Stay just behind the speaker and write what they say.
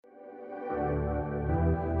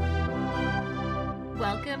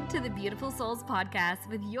Welcome to the Beautiful Souls podcast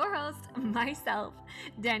with your host, myself,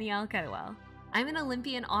 Danielle Cudwell. I'm an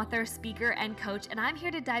Olympian author, speaker, and coach, and I'm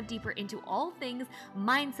here to dive deeper into all things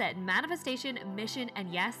mindset, manifestation, mission,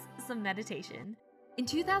 and yes, some meditation. In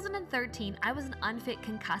 2013, I was an unfit,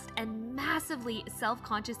 concussed, and massively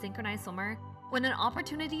self-conscious synchronized swimmer when an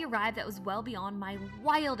opportunity arrived that was well beyond my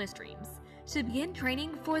wildest dreams to begin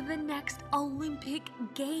training for the next Olympic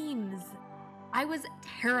Games. I was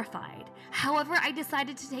terrified. However, I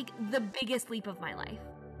decided to take the biggest leap of my life.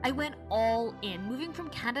 I went all in, moving from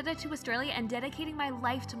Canada to Australia and dedicating my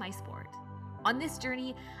life to my sport. On this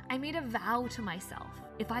journey, I made a vow to myself.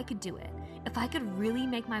 If I could do it, if I could really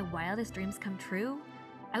make my wildest dreams come true,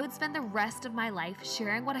 I would spend the rest of my life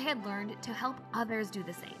sharing what I had learned to help others do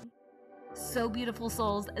the same. So beautiful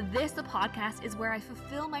souls, this podcast is where I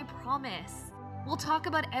fulfill my promise. We'll talk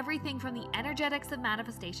about everything from the energetics of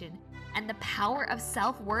manifestation and the power of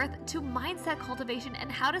self-worth to mindset cultivation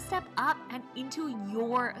and how to step up and into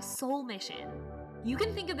your soul mission. You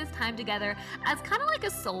can think of this time together as kind of like a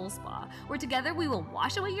soul spa, where together we will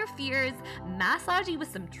wash away your fears, massage you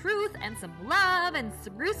with some truth and some love, and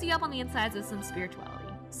spruce you up on the insides with some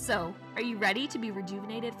spirituality. So, are you ready to be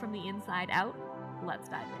rejuvenated from the inside out? Let's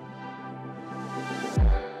dive in.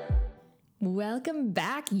 Welcome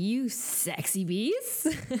back, you sexy bees,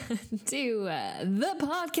 to the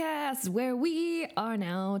podcast where we are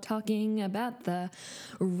now talking about the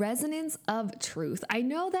resonance of truth. I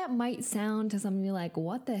know that might sound to some of you like,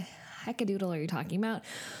 what the heck-a-doodle are you talking about?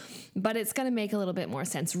 But it's going to make a little bit more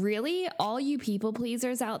sense. Really, all you people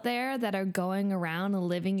pleasers out there that are going around and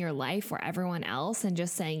living your life for everyone else and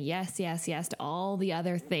just saying yes, yes, yes to all the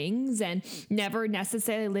other things and never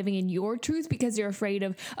necessarily living in your truth because you're afraid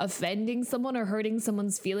of offending someone or hurting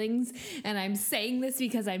someone's feelings. And I'm saying this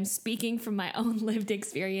because I'm speaking from my own lived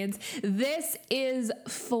experience. This is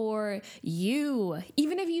for you.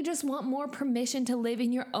 Even if you just want more permission to live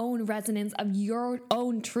in your own resonance of your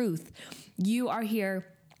own truth, you are here.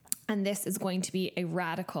 And this is going to be a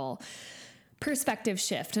radical perspective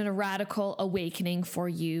shift and a radical awakening for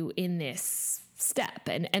you in this step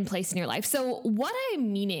and place in your life. So what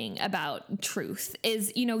I'm meaning about truth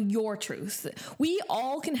is, your truth. We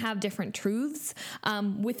all can have different truths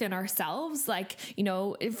within ourselves. Like,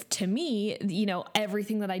 if to me,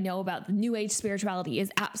 everything that I know about the New Age spirituality is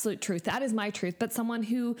absolute truth. That is my truth. But someone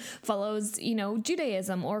who follows,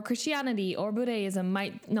 Judaism or Christianity or Buddhism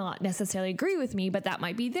might not necessarily agree with me, but that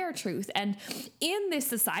might be their truth. And in this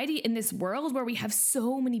society, in this world where we have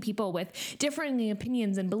so many people with differing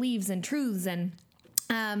opinions and beliefs and truths and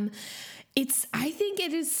I think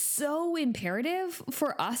it is so imperative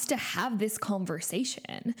for us to have this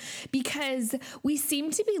conversation because we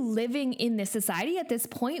seem to be living in this society at this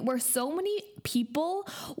point where so many people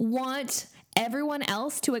want everyone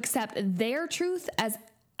else to accept their truth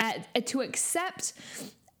to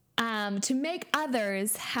make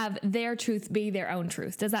others have their truth be their own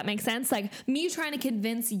truth. Does that make sense? Like me trying to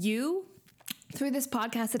convince you through this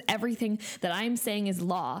podcast that everything that I'm saying is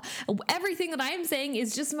law. Everything that I'm saying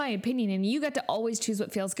is just my opinion, and you get to always choose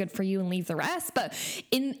what feels good for you and leave the rest. But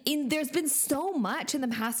there's been so much in the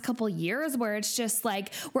past couple of years where it's just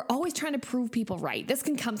like we're always trying to prove people right. This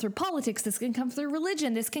can come through politics, this can come through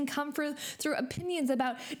religion, this can come through opinions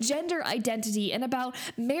about gender identity and about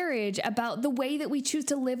marriage, about the way that we choose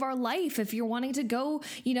to live our life. If you're wanting to go,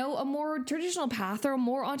 a more traditional path or a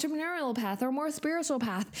more entrepreneurial path or a more spiritual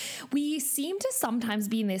path, we seem to sometimes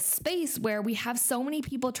be in this space where we have so many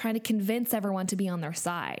people trying to convince everyone to be on their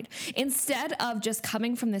side instead of just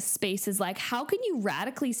coming from this space is like, how can you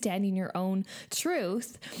radically stand in your own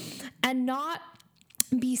truth and not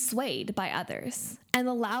be swayed by others and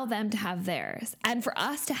allow them to have theirs and for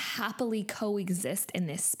us to happily coexist in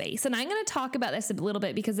this space. And I'm going to talk about this a little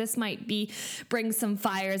bit because this might bring some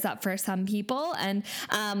fires up for some people. And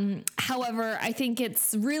however, I think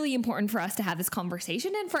it's really important for us to have this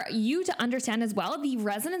conversation and for you to understand as well, the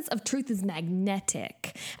resonance of truth is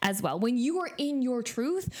magnetic as well. When you are in your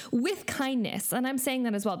truth with kindness, and I'm saying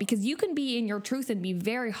that as well, because you can be in your truth and be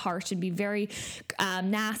very harsh and be very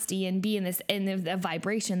nasty and be in a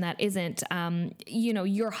vibration that isn't,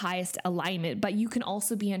 your highest alignment, but you can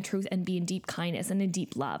also be in truth and be in deep kindness and in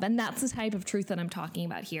deep love. And that's the type of truth that I'm talking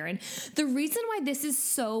about here. And the reason why this is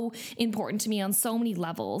so important to me on so many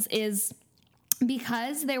levels is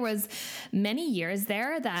because there was many years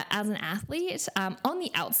there that as an athlete, on the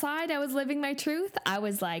outside, I was living my truth. I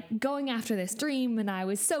was like going after this dream and I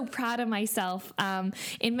was so proud of myself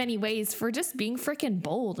in many ways for just being freaking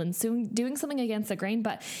bold and doing something against the grain.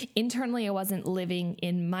 But internally, I wasn't living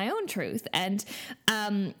in my own truth. And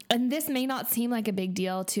this may not seem like a big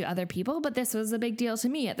deal to other people, but this was a big deal to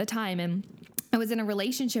me at the time. And I was in a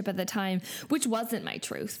relationship at the time, which wasn't my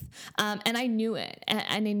truth. And I knew it,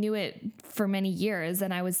 and I knew it for many years.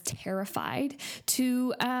 And I was terrified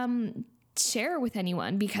to, share with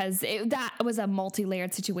anyone because that was a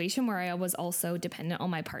multi-layered situation where I was also dependent on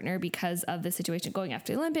my partner because of the situation going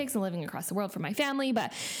after the Olympics and living across the world for my family.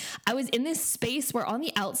 But I was in this space where on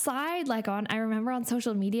the outside, I remember on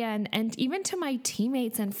social media and even to my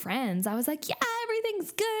teammates and friends, I was like, yeah,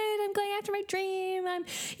 everything's good. I'm going after my dream. I'm,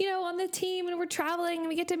 on the team and we're traveling and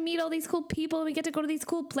we get to meet all these cool people and we get to go to these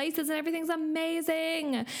cool places and everything's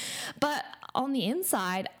amazing. But on the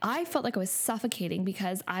inside, I felt like I was suffocating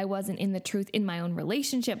because I wasn't in the truth in my own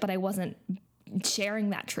relationship, but I wasn't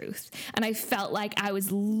sharing that truth. And I felt like I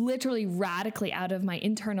was literally radically out of my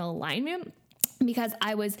internal alignment because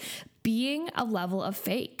I was being a level of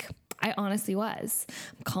fake. I honestly was.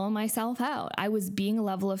 I'm calling myself out. I was being a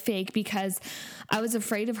level of fake because I was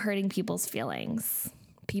afraid of hurting people's feelings.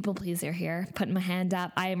 People pleaser here, putting my hand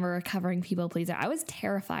up. I am a recovering people pleaser. I was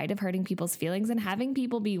terrified of hurting people's feelings and having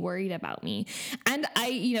people be worried about me. And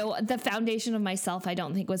the foundation of myself, I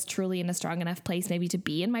don't think was truly in a strong enough place maybe to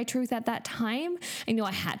be in my truth at that time. I know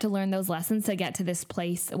I had to learn those lessons to get to this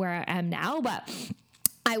place where I am now, but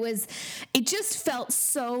it just felt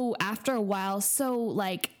so, after a while, so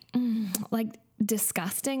like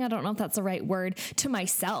disgusting. I don't know if that's the right word, to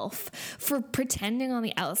myself for pretending on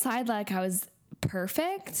the outside like I was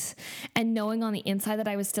perfect and knowing on the inside that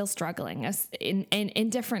I was still struggling in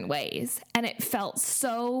different ways. And it felt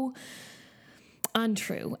so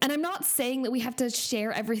untrue. And I'm not saying that we have to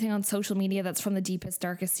share everything on social media that's from the deepest,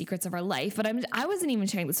 darkest secrets of our life, but I wasn't even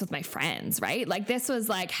sharing this with my friends, right? Like this was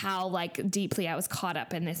like how deeply I was caught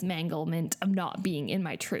up in this manglement of not being in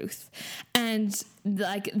my truth. And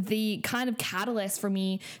the kind of catalyst for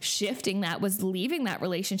me shifting that was leaving that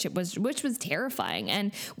relationship which was terrifying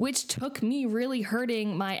and which took me really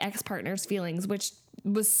hurting my ex-partner's feelings, which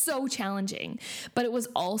was so challenging. But it was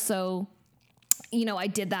also, I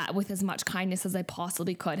did that with as much kindness as I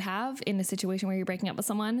possibly could have in a situation where you're breaking up with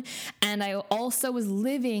someone. And I also was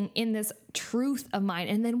living in this truth of mine.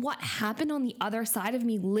 And then what happened on the other side of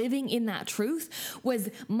me living in that truth was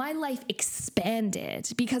my life expanded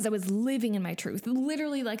because I was living in my truth.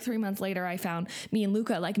 Literally 3 months later, I found me and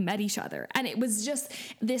Luca met each other. And it was just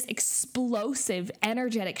this explosive,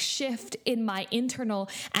 energetic shift in my internal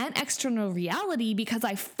and external reality because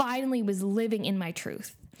I finally was living in my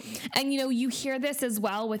truth. And, you hear this as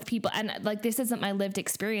well with people, and this isn't my lived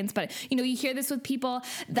experience, but, you hear this with people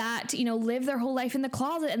that, live their whole life in the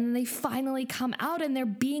closet and then they finally come out and they're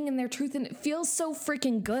being in their truth and it feels so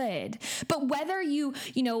freaking good. But whether you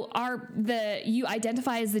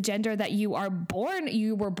identify as the gender that you were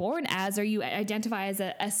born as, or you identify as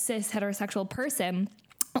a cis heterosexual person,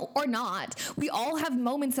 or not, we all have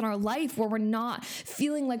moments in our life where we're not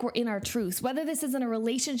feeling like we're in our truth, whether this is in a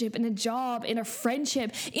relationship, in a job, in a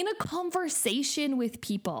friendship, in a conversation with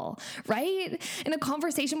people, right? In a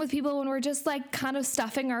conversation with people when we're just kind of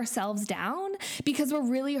stuffing ourselves down because we're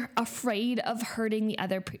really afraid of hurting the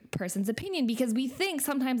other person's opinion, because we think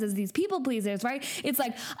sometimes as these people pleasers, right? It's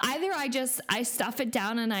either I stuff it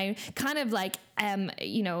down and I kind of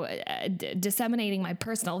disseminating my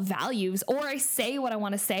personal values, or I say what I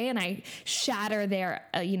want to say and I shatter their,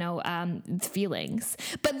 feelings.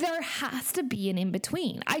 But there has to be an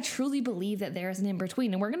in-between. I truly believe that there is an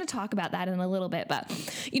in-between, and we're going to talk about that in a little bit. But,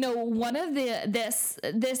 one of this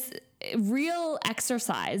real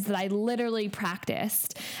exercise that I literally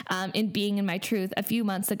practiced in being in my truth a few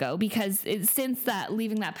months ago, because since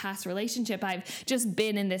leaving that past relationship, I've just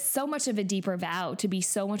been in this so much of a deeper vow to be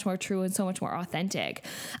so much more true and so much more authentic.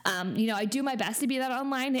 I do my best to be that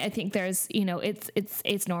online. I think there's,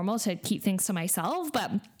 it's normal to keep things to myself,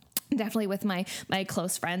 but definitely with my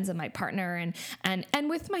close friends and my partner and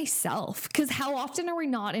with myself, because how often are we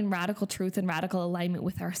not in radical truth and radical alignment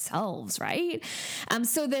with ourselves, right?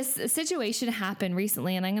 So this situation happened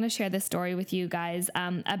recently, and I'm going to share this story with you guys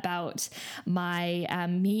about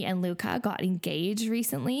me and Luca got engaged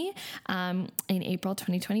recently in April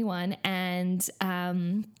 2021, and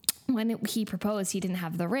when he proposed, he didn't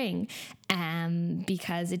have the ring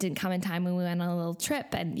because it didn't come in time when we went on a little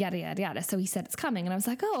trip and yada, yada, yada. So he said it's coming. And I was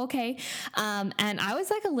like, oh, okay. And I was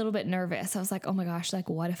a little bit nervous. I was like, oh my gosh,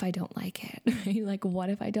 what if I don't like it? Right? What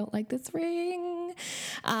if I don't like this ring?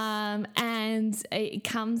 And it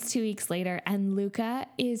comes 2 weeks later, and Luca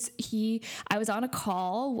I was on a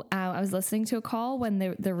call. I was listening to a call when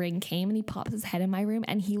the ring came, and he pops his head in my room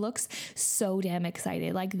and he looks so damn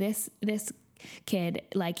excited. This kid,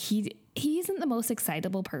 he isn't the most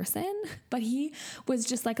excitable person, but he was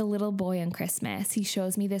just like a little boy on Christmas. He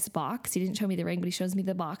shows me this box. He didn't show me the ring, but he shows me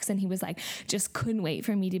the box, and he was like, just couldn't wait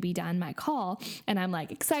for me to be done my call. And I'm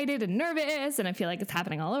like excited and nervous, and I feel like it's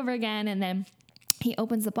happening all over again. And then he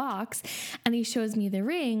opens the box and he shows me the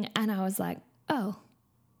ring, and I was like, oh,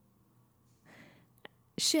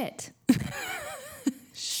 shit.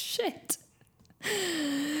 Shit.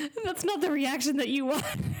 That's not the reaction that you want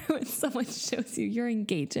when someone shows you your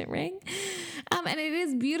engagement ring. And it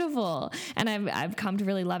is beautiful. And I've come to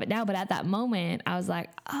really love it now. But at that moment, I was like,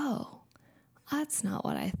 oh, that's not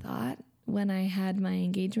what I thought when I had my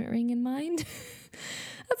engagement ring in mind.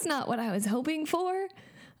 That's not what I was hoping for.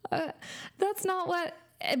 That's not what...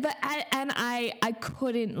 But I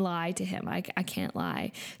couldn't lie to him. I can't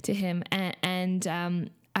lie to him. And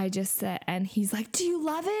I just said, and he's like, do you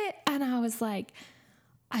love it? And I was like,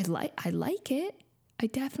 I like it. I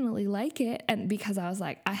definitely like it. And because I was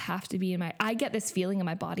like, I have to be I get this feeling in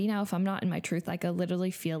my body now. If I'm not in my truth, like I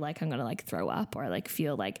literally feel like I'm going to like throw up, or like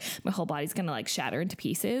feel like my whole body's going to like shatter into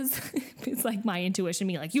pieces. It's like my intuition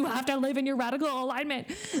being like, you have to live in your radical alignment.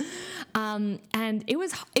 And it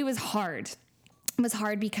was hard. It was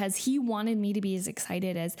hard because he wanted me to be as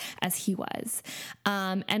excited as he was.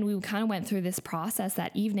 And we kind of went through this process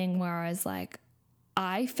that evening where I was like,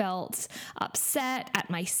 I felt upset at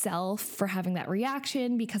myself for having that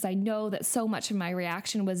reaction, because I know that so much of my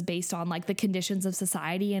reaction was based on like the conditions of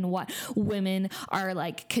society and what women are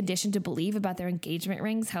like conditioned to believe about their engagement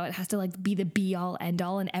rings, how it has to like be the be all end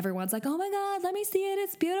all. And everyone's like, oh my God, let me see it.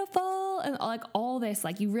 It's beautiful. And like all this,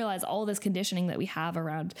 like you realize all this conditioning that we have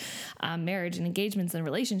around marriage and engagements and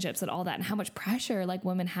relationships and all that, and how much pressure like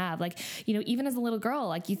women have. Like, you know, even as a little girl,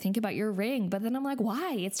 like you think about your ring, but then I'm like,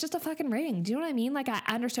 why? It's just a fucking ring. Do you know what I mean? Like I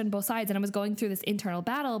understood both sides, and I was going through this internal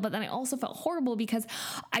battle, but then I also felt horrible because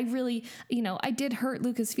I really, you know, I did hurt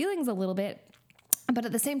Luca's feelings a little bit. But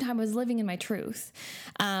at the same time, I was living in my truth.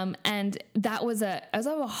 And that was a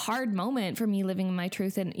hard moment for me, living in my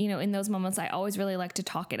truth. And, you know, in those moments, I always really like to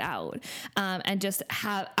talk it out, and just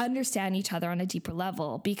understand each other on a deeper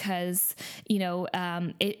level, because, you know,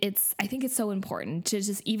 I think it's so important to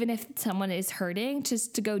just, even if someone is hurting,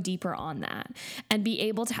 just to go deeper on that and be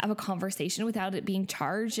able to have a conversation without it being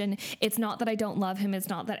charged. And it's not that I don't love him. It's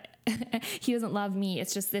not that he doesn't love me.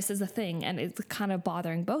 It's just, this is a thing, and it's kind of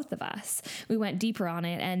bothering both of us. We went deeper on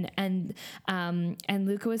it, and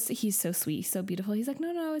Luca he's so sweet, so beautiful. He's like,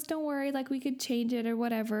 no, don't worry. Like we could change it or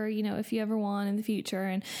whatever, you know, if you ever want in the future,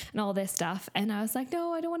 and all this stuff. And I was like,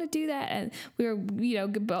 no, I don't want to do that. And we were, you know,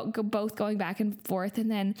 both going back and forth.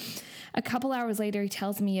 And then a couple hours later, he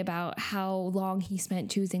tells me about how long he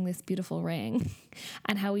spent choosing this beautiful ring,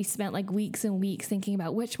 and how he spent like weeks and weeks thinking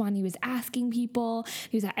about which one he was asking people.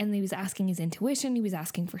 He was asking his intuition. He was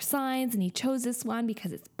asking for signs, and he chose this one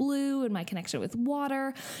because it's blue and my connection with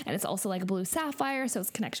water. And it's also like a blue sapphire, so it's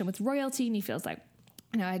connection with royalty. And he feels like,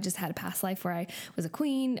 you know, I just had a past life where I was a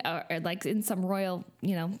queen, or like in some royal,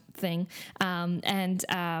 you know, thing. You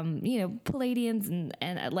know, Palladians and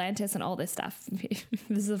Atlantis and all this stuff. If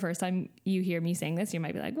this is the first time you hear me saying this, you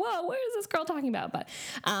might be like, whoa, what is this girl talking about? But,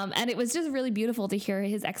 and it was just really beautiful to hear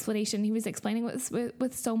his explanation. He was explaining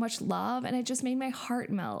with so much love, and it just made my heart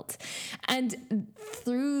melt. And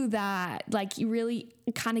through that, like you really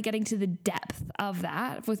kind of getting to the depth of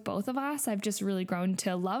that with both of us, I've just really grown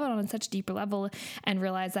to love it on such a deeper level, and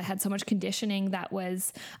realized I had so much conditioning that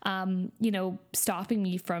was, you know, stopping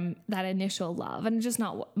me from that initial love, and just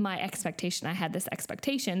not my expectation. I had this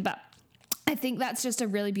expectation, but I think that's just a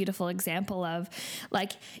really beautiful example of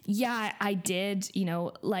like, yeah, I did, you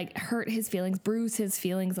know, like hurt his feelings, bruise his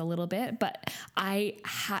feelings a little bit, but I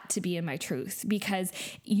had to be in my truth, because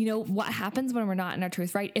you know what happens when we're not in our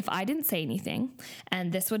truth, right? If I didn't say anything,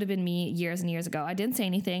 and this would have been me years and years ago, I didn't say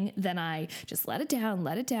anything, then I just let it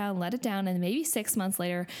down. And maybe 6 months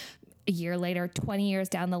later, a year later, 20 years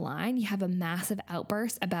down the line, you have a massive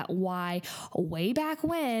outburst about why way back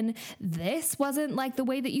when this wasn't like the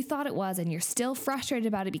way that you thought it was. And you're still frustrated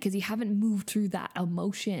about it because you haven't moved through that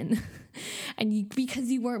emotion and because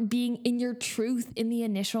you weren't being in your truth in the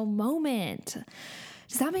initial moment.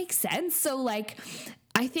 Does that make sense? So like,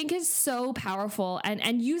 I think is so powerful,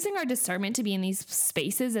 and using our discernment to be in these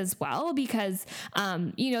spaces as well, because,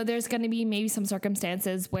 you know, there's going to be maybe some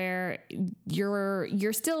circumstances where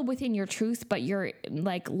you're still within your truth, but you're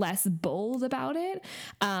like less bold about it.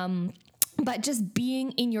 but just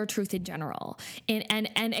being in your truth in general and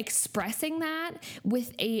expressing that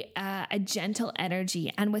with a gentle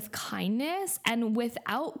energy and with kindness and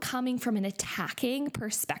without coming from an attacking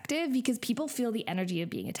perspective, because people feel the energy of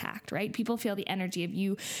being attacked, right? People feel the energy of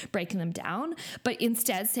you breaking them down, but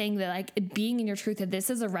instead saying that, like, being in your truth, that this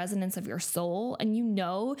is a resonance of your soul, and you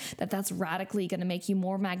know that that's radically going to make you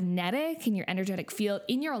more magnetic in your energetic field,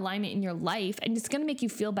 in your alignment, in your life, and it's going to make you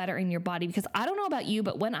feel better in your body. Because I don't know about you,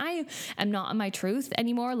 but when I am not in my truth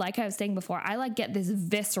anymore, like I was saying before, I like get this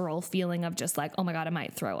visceral feeling of just like, oh my God, I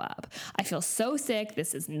might throw up. I feel so sick.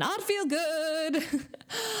 This does not feel good.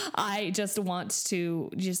 I just want to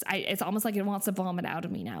it's almost like it wants to vomit out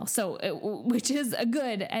of me now. So, which is a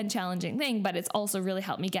good and challenging thing, but it's also really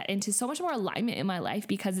helped me get into so much more alignment in my life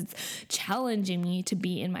because it's challenging me to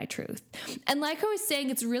be in my truth. And like I was saying,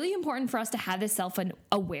 it's really important for us to have this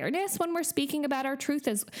self-awareness when we're speaking about our truth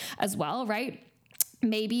as well, right?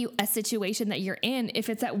 Maybe a situation that you're in, if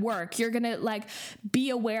it's at work, you're going to like be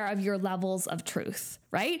aware of your levels of truth,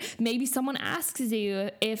 right? Maybe someone asks you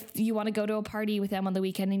if you want to go to a party with them on the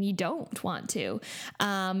weekend and you don't want to.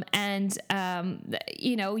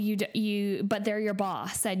 But they're your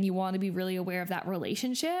boss and you want to be really aware of that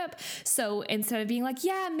relationship. So instead of being like,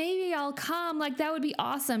 yeah, maybe I'll come, like that would be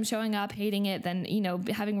awesome, showing up, hating it, then,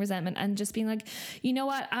 having resentment, and just being like, you know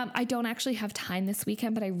what? I don't actually have time this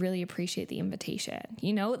weekend, but I really appreciate the invitation.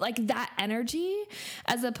 Like that energy,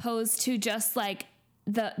 as opposed to just like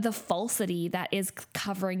the falsity that is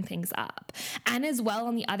covering things up. And as well,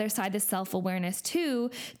 on the other side, the self-awareness too,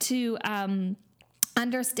 to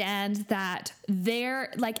understand that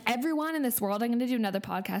they're like everyone in this world. I'm going to do another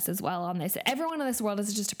podcast as well on this. Everyone in this world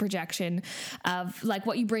is just a projection of like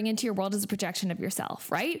what you bring into your world is a projection of yourself,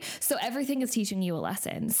 right? So everything is teaching you a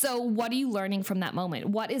lesson. So what are you learning from that moment?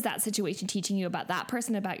 What is that situation teaching you about that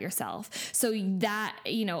person, about yourself? So that,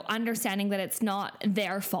 understanding that it's not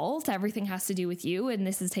their fault. Everything has to do with you. And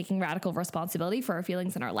this is taking radical responsibility for our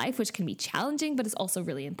feelings in our life, which can be challenging, but it's also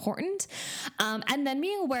really important. And then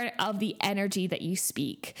being aware of the energy that you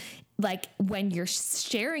speak, like when you're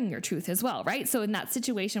sharing your truth as well, right? So in that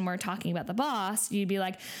situation where we're talking about the boss, you'd be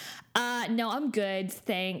like, no, I'm good,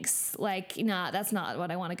 thanks. Like, nah, that's not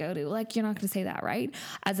what I want to go to. Like, you're not going to say that, right?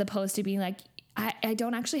 As opposed to being like, I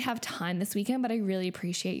don't actually have time this weekend, but I really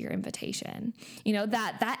appreciate your invitation.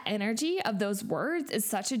 That energy of those words is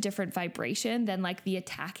such a different vibration than like the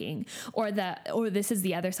attacking or this is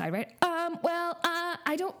the other side, right?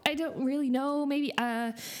 I don't really know. Maybe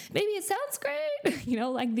it sounds great.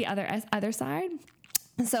 Like the other side.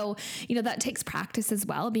 So, that takes practice as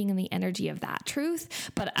well, being in the energy of that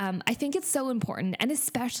truth. But I think it's so important. And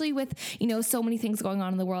especially with, so many things going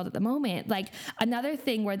on in the world at the moment, like another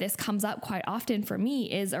thing where this comes up quite often for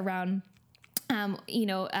me is around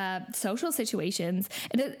social situations.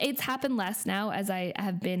 It's happened less now as I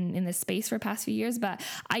have been in this space for the past few years, but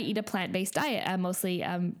I eat a plant-based diet, mostly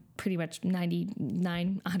pretty much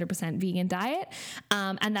 100% vegan diet.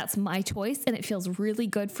 And that's my choice and it feels really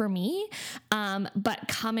good for me. But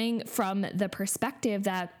coming from the perspective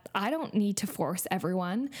that I don't need to force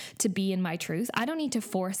everyone to be in my truth. I don't need to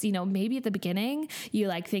force, maybe at the beginning you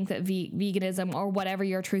like think that veganism or whatever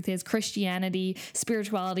your truth is, Christianity,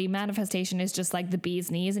 spirituality, manifestation is just like the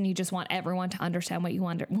bee's knees and you just want everyone to understand what you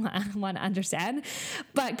want to understand.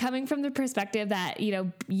 But coming from the perspective that,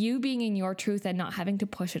 you being in your truth and not having to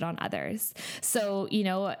push it on others. So,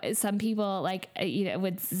 some people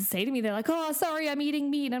would say to me, they're like, oh, sorry, I'm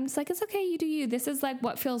eating meat. And I'm just like, it's okay. You do you. This is like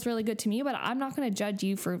what feels really good to me, but I'm not going to judge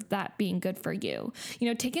you for that being good for you.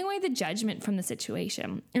 Taking away the judgment from the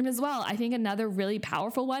situation. And as well, I think another really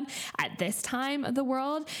powerful one at this time of the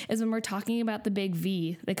world is when we're talking about the big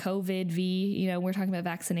V, the COVID V, we're talking about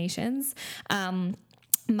vaccinations.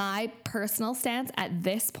 My personal stance at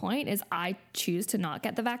this point is I choose to not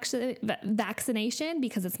get the vaccination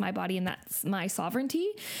because it's my body and that's my sovereignty.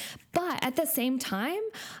 But at the same time,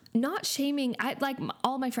 not shaming,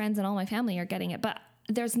 all my friends and all my family are getting it, but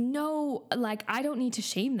there's no, I don't need to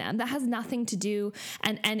shame them. That has nothing to do,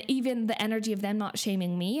 and even the energy of them not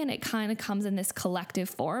shaming me, and it kind of comes in this collective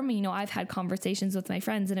form. I've had conversations with my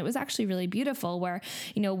friends, and it was actually really beautiful where,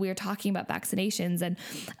 we were talking about vaccinations, and,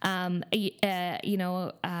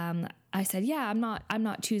 I said, yeah, I'm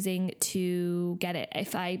not choosing to get it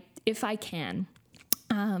if I can.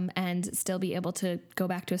 And still be able to go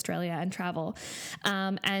back to Australia and travel.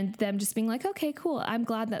 And them just being like, okay, cool. I'm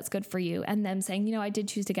glad that's good for you. And them saying, I did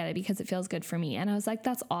choose to get it because it feels good for me. And I was like,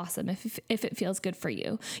 that's awesome if it feels good for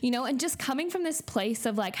you, and just coming from this place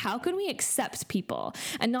of like, how can we accept people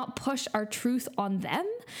and not push our truth on them,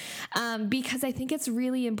 because I think it's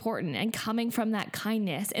really important, and coming from that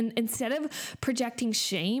kindness, and instead of projecting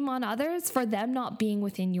shame on others for them not being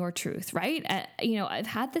within your truth, right? I've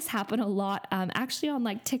had this happen a lot, actually on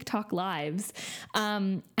like TikTok lives,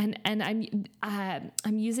 and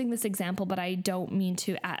I'm using this example, but I don't mean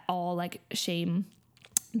to at all like shame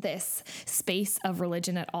this space of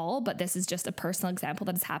religion at all, but this is just a personal example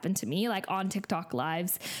that has happened to me. Like on TikTok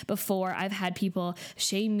lives before, I've had people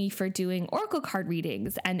shame me for doing oracle card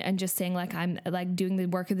readings and just saying like I'm like doing the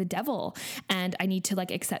work of the devil and I need to like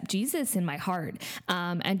accept Jesus in my heart,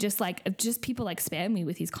 and just people like spam me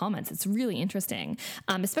with these comments. It's really interesting,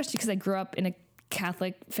 especially because I grew up in a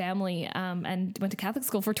Catholic family, and went to Catholic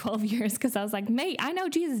school for 12 years because I was like, mate, I know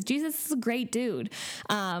Jesus. Jesus is a great dude.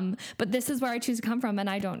 But this is where I choose to come from. And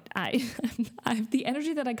the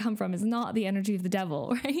energy that I come from is not the energy of the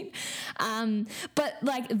devil, right? But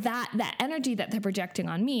like that energy that they're projecting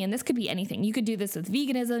on me, and this could be anything. You could do this with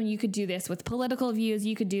veganism. You could do this with political views.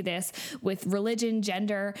 You could do this with religion,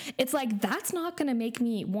 gender. It's like, that's not going to make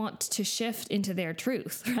me want to shift into their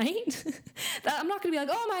truth, right? I'm not going to be like,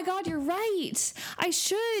 oh my God, you're right. I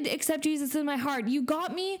should accept Jesus in my heart. You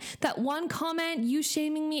got me. That one comment, you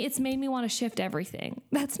shaming me, it's made me want to shift everything.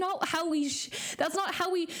 That's not how we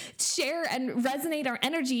share and resonate our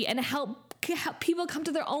energy and help people come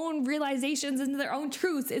to their own realizations and their own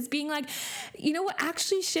truths. Is being like, you know what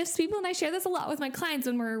actually shifts people? And I share this a lot with my clients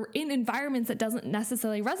when we're in environments that doesn't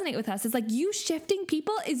necessarily resonate with us. It's like, you shifting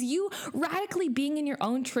people is you radically being in your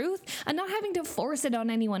own truth and not having to force it on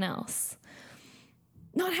anyone else.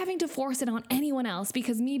 Not having to force it on anyone else,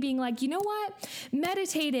 because me being like, you know what,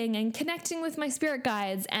 meditating and connecting with my spirit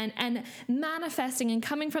guides and manifesting and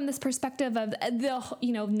coming from this perspective of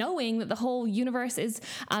knowing that the whole universe is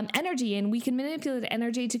energy and we can manipulate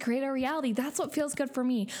energy to create our reality. That's what feels good for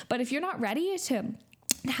me. But if you're not ready to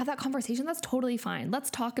have that conversation, that's totally fine.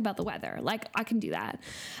 Let's talk about the weather. Like, I can do that.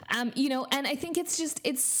 And I think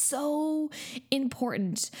it's so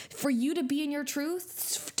important for you to be in your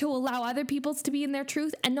truth, to allow other people to be in their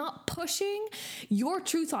truth, and not pushing your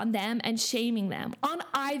truth on them and shaming them on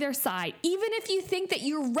either side. Even if you think that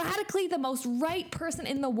you're radically the most right person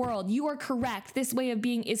in the world, you are correct. This way of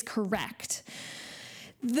being is correct.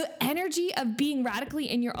 The energy of being radically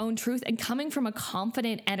in your own truth and coming from a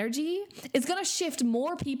confident energy is going to shift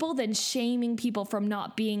more people than shaming people from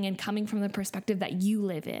not being and coming from the perspective that you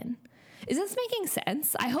live in. Is this making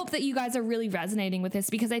sense? I hope that you guys are really resonating with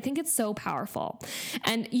this, because I think it's so powerful.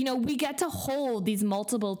 And, we get to hold these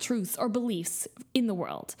multiple truths or beliefs in the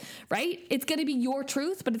world, right? It's going to be your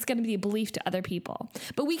truth, but it's going to be a belief to other people.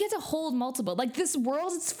 But we get to hold multiple. Like, this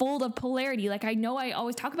world is full of polarity. Like, I know I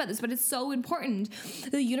always talk about this, but it's so important.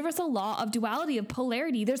 The universal law of duality, of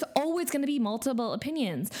polarity, there's always going to be multiple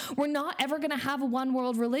opinions. We're not ever going to have a one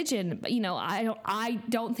world religion. I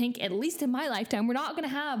don't think, at least in my lifetime, we're not going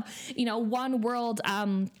to have, one world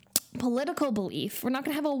political belief. We're not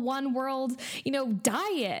going to have a one world,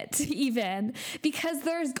 diet even, because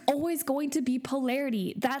there's always going to be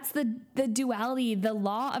polarity. That's the duality, the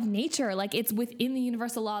law of nature. Like, it's within the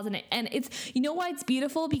universal laws, and it's, why it's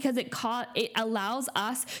beautiful? Because it allows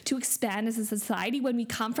us to expand as a society when we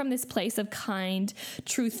come from this place of kind,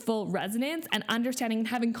 truthful resonance and understanding and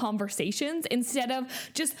having conversations, instead of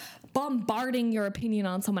just bombarding your opinion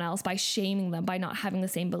on someone else by shaming them by not having the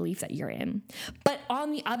same belief that you're in. But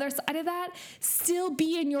on the other side of that, still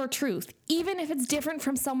be in your truth, even if it's different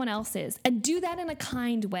from someone else's, and do that in a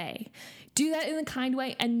kind way. Do that in a kind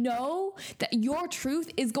way, and know that your truth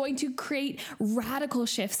is going to create radical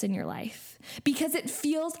shifts in your life, because it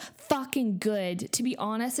feels fucking good to be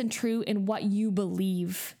honest and true in what you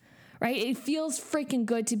believe. Right? It feels freaking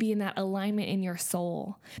good to be in that alignment in your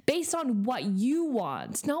soul based on what you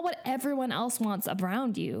want, not what everyone else wants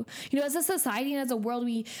around you. As a society and as a world,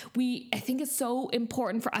 I think it's so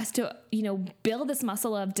important for us to, build this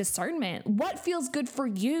muscle of discernment. What feels good for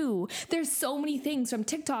you? There's so many things, from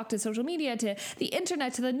TikTok to social media to the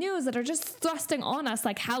internet to the news, that are just thrusting on us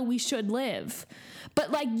like how we should live. But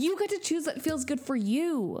like, you get to choose what feels good for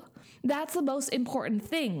you. That's the most important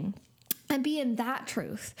thing. And be in that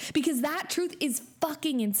truth, because that truth is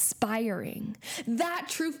fucking inspiring. That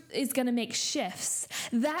truth is going to make shifts.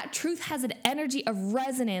 That truth has an energy of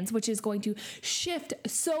resonance, which is going to shift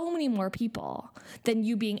so many more people than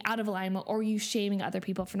you being out of alignment or you shaming other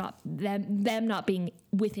people for them not being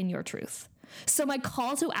within your truth. So my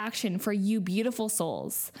call to action for you beautiful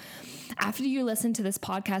souls, after you listen to this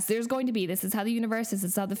podcast, this is how the universe, this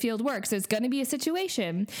is how the field works. There's going to be a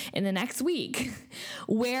situation in the next week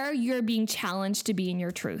where you're being challenged to be in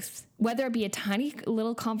your truth, whether it be a tiny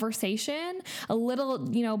little conversation, a little,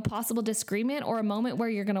 possible disagreement, or a moment where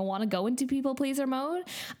you're going to want to go into people pleaser mode.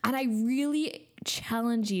 And I really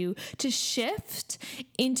challenge you to shift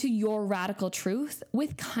into your radical truth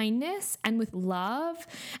with kindness and with love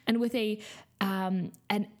and with a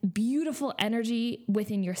beautiful energy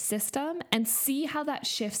within your system, and see how that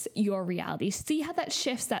shifts your reality. See how that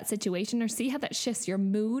shifts that situation, or see how that shifts your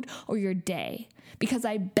mood or your day, because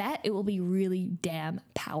I bet it will be really damn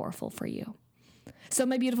powerful for you. So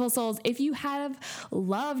my beautiful souls, if you have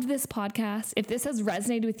loved this podcast, if this has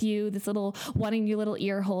resonated with you, this little one in your little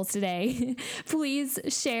ear holes today, please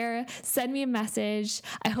share, send me a message.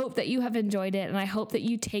 I hope that you have enjoyed it, and I hope that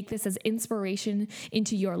you take this as inspiration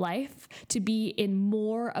into your life to be in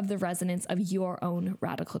more of the resonance of your own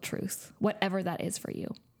radical truth, whatever that is for you.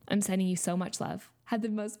 I'm sending you so much love. Have the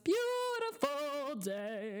most beautiful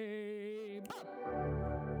day.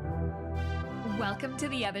 Welcome to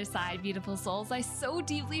the other side, beautiful souls. I so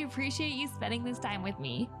deeply appreciate you spending this time with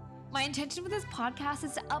me. My intention with this podcast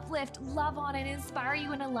is to uplift, love on, and inspire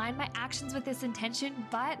you and align my actions with this intention.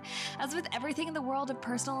 But as with everything in the world of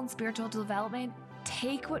personal and spiritual development,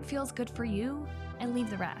 take what feels good for you and leave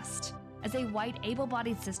the rest. As a white,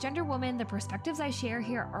 able-bodied cisgender woman, the perspectives I share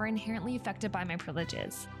here are inherently affected by my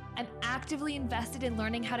privileges. I'm actively invested in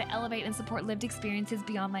learning how to elevate and support lived experiences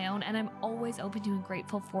beyond my own, and I'm always open to and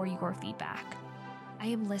grateful for your feedback. I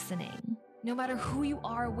am listening. No matter who you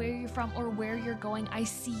are, where you're from, or where you're going, I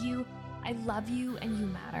see you, I love you, and you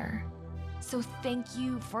matter. So thank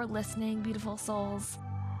you for listening, beautiful souls,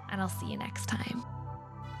 and I'll see you next time.